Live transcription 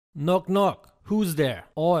Knock knock. Who's there?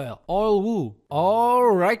 Oil. Oil who?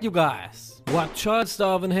 Alright you guys. What Charles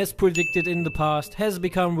Darwin has predicted in the past has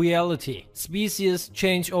become reality. Species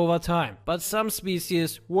change over time, but some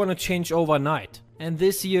species wanna change overnight. And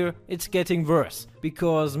this year it's getting worse,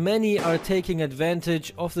 because many are taking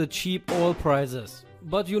advantage of the cheap oil prices.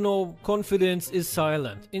 But you know, confidence is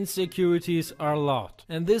silent, insecurities are loud.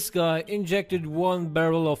 And this guy injected 1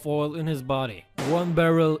 barrel of oil in his body. 1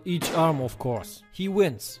 barrel each arm, of course. He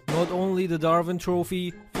wins not only the Darwin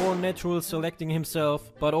Trophy for natural selecting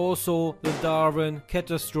himself, but also the Darwin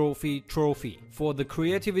Catastrophe Trophy for the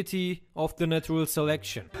creativity of the natural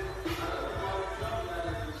selection.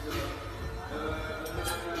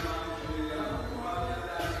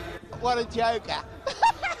 What a joker.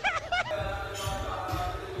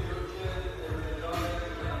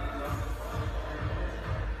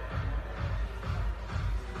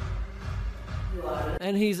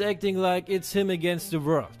 And he's acting like it's him against the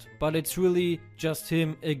world, but it's really just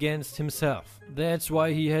him against himself. That's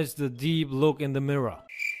why he has the deep look in the mirror.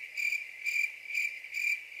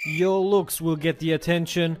 Your looks will get the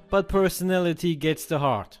attention, but personality gets the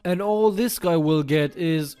heart. And all this guy will get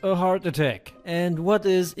is a heart attack. And what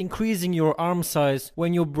is increasing your arm size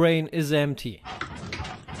when your brain is empty?